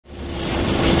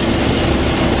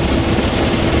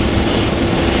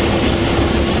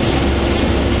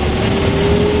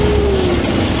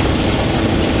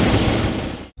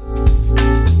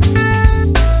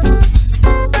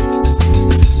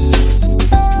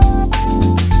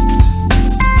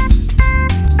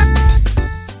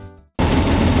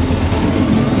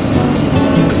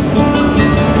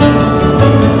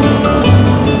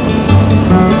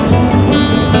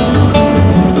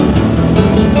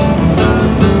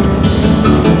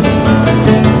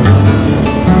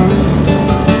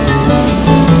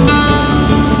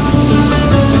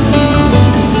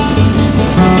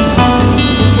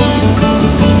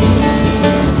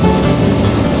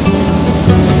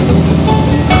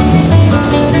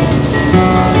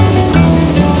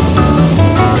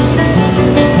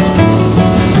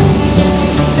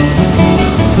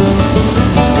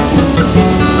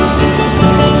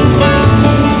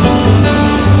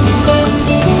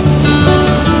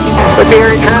Would be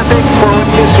area traffic,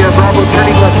 4120 Bravo,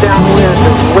 turning left downwind,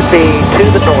 would be to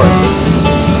the north.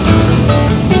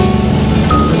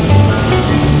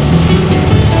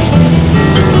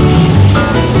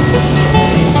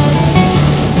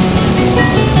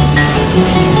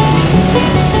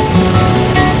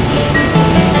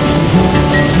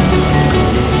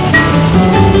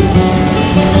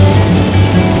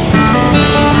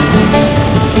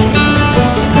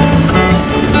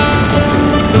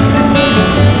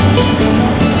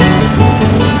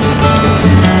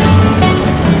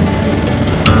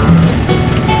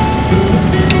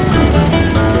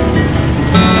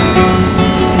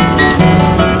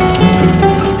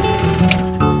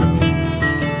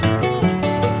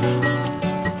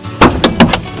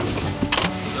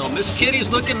 Kitty's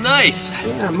looking nice.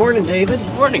 Yeah, morning, David.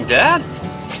 Morning, Dad.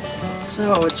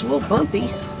 So, it's a little bumpy.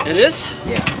 It is?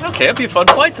 Yeah. Okay, it'll be a fun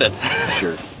flight then.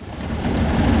 Sure.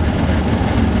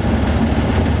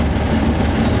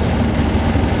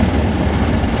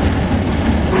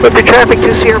 With the traffic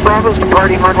to Sierra Bravo's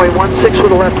departing runway 16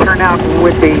 with a left turnout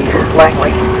would be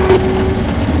Langley.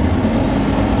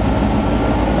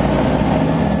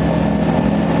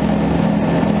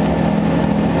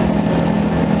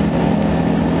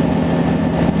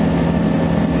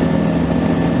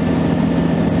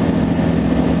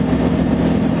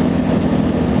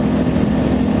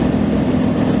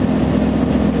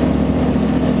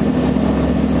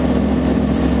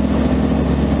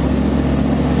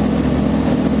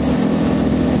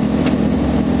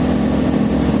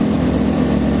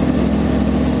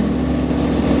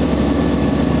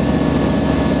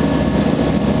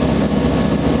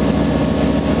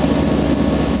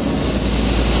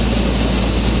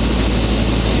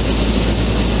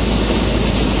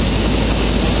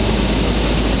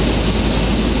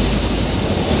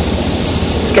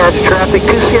 Skagit traffic, 2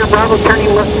 Sierra Bravo,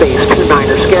 turning left base,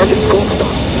 29er, Skagit, full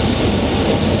stop.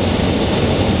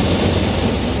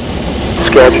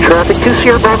 Skagit traffic, 2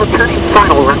 Sierra Bravo, turning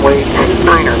final runway,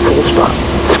 29er, full stop.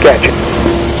 Skagit.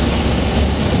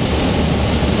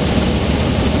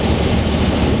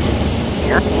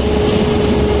 Here.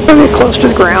 Very close to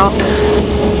the ground.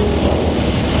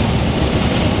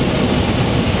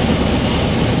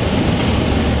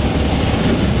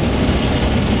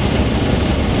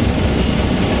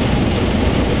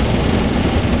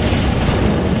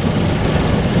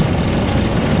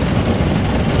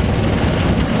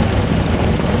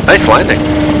 Nice landing.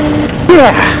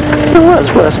 Yeah, it was,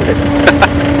 wasn't it?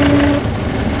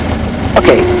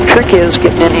 Okay, trick is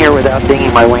getting in here without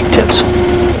dinging my wingtips.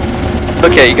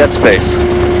 Okay, you got space.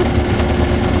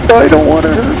 I don't want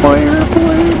to hurt my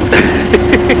airplane.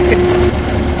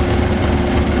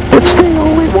 It's the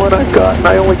only one I've got, and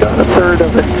I only got a third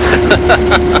of it.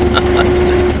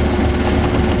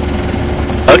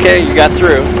 Okay, you got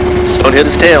through. Just don't hit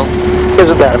his tail.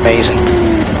 Isn't that amazing?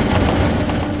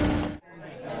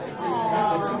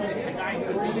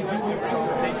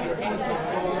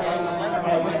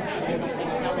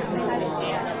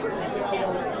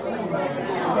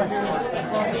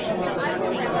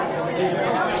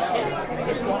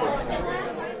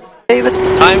 David?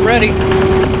 I'm ready.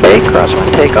 Okay,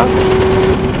 crosswind takeoff.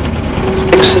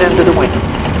 Fix it into the wind.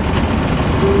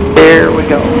 There we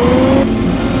go.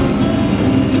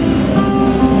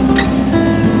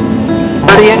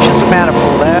 30 inches of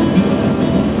manifold, that.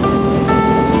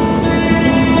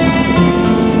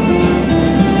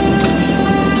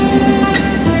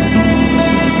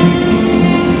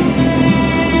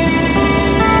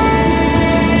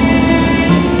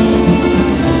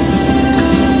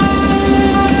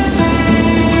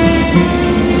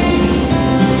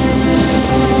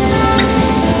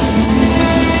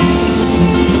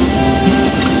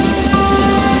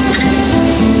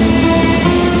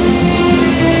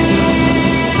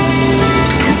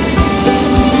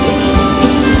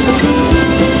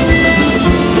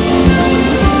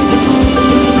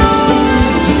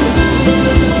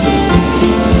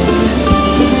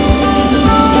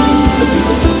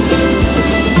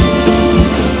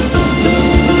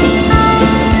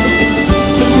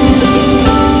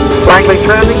 Langley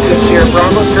traffic to Sierra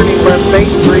Bravo, turning left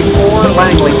base, 34,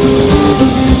 Langley.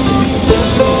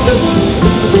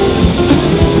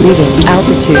 Leaving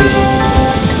altitude.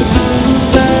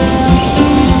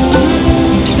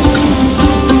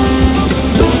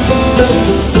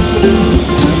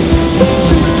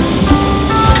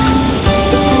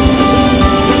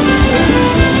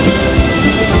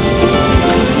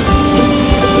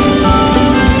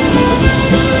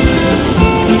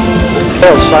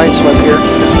 Oh, side slip here.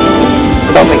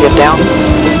 Help me get down.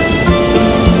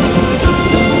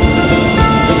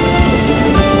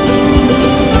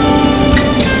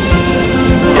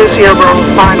 Sierra Bravo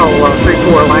final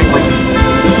 3-4 Langley.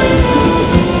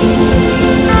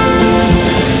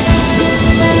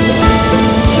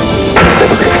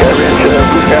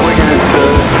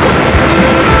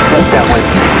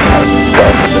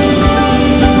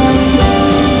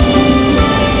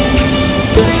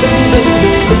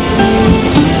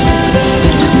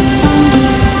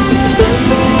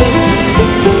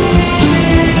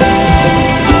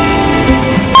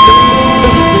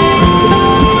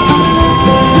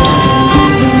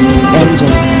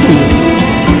 Engine speed.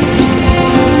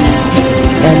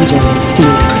 Engine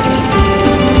speed.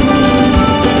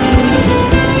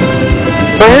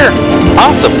 We're here.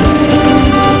 Awesome.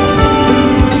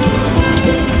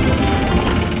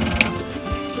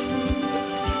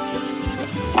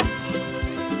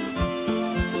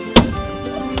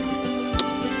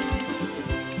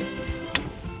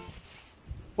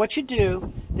 What you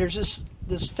do, there's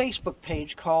this Facebook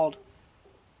page called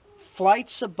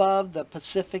Flights Above the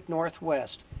Pacific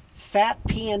Northwest, FAT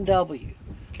PNW.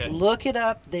 Okay. Look it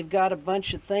up. They've got a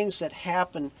bunch of things that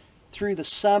happen through the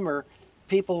summer.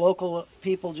 Local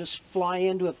people just fly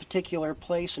into a particular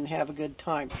place and have a good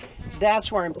time.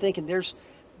 That's where I'm thinking. There's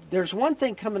one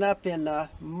thing coming up in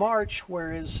March,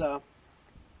 whereas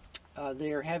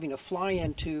they're having a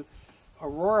fly-in to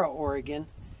Aurora, Oregon,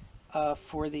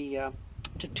 for the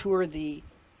to tour the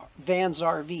Vans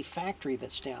RV factory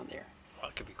that's down there. Oh,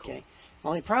 that could be cool. Okay.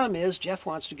 Only problem is Jeff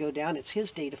wants to go down. It's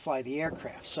his day to fly the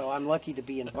aircraft, so I'm lucky to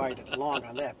be invited along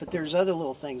on that. But there's other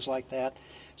little things like that.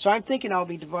 So I'm thinking I'll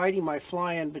be dividing my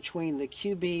fly-in between the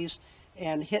QBs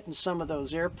and hitting some of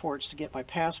those airports to get my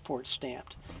passport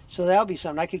stamped. So that'll be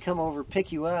something. I could come over,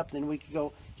 pick you up, then we could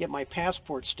go get my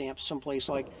passport stamped someplace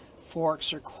like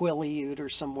Forks or Quileute or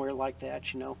somewhere like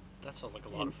that, you know. That sounds like a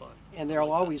lot of fun. And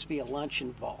there'll always be a lunch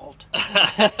involved.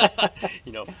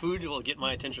 You know, food will get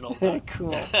my attention all the time.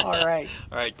 Cool. All right.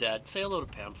 All right, Dad. Say hello to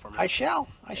Pam for me. I shall.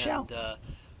 I shall. And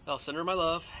I'll send her my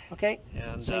love. Okay.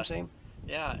 And, same.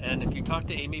 Yeah, and if you talk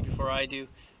to Amy before I do,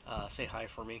 say hi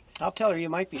for me. I'll tell her you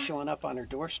might be showing up on her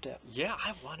doorstep. Yeah,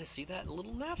 I want to see that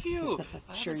little nephew.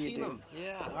 I Sure haven't you seen do. him.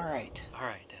 Yeah. All right. All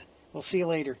right, Dad. We'll see you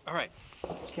later. All right.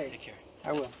 Okay. Take care.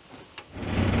 I will.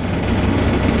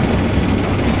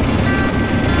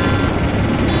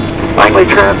 Langley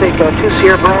traffic, 2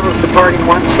 Sierra Bravo departing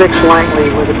 16 Langley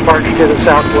with a departure to the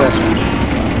southwest.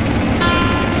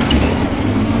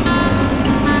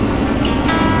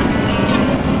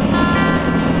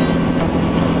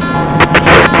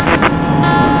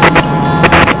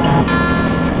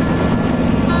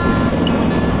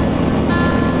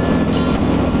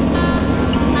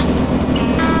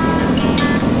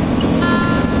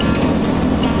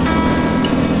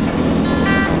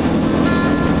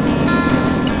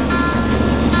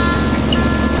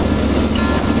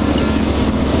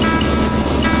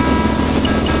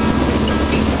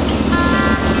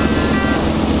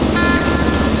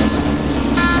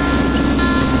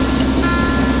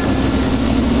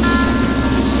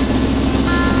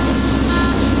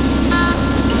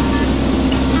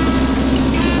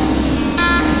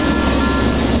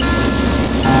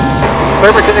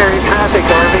 Bremerton area traffic,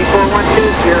 RV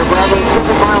 412, Sierra Bravo,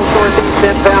 7 miles northeast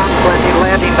inbound,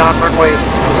 landing on runway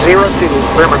 02,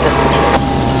 Bremerton.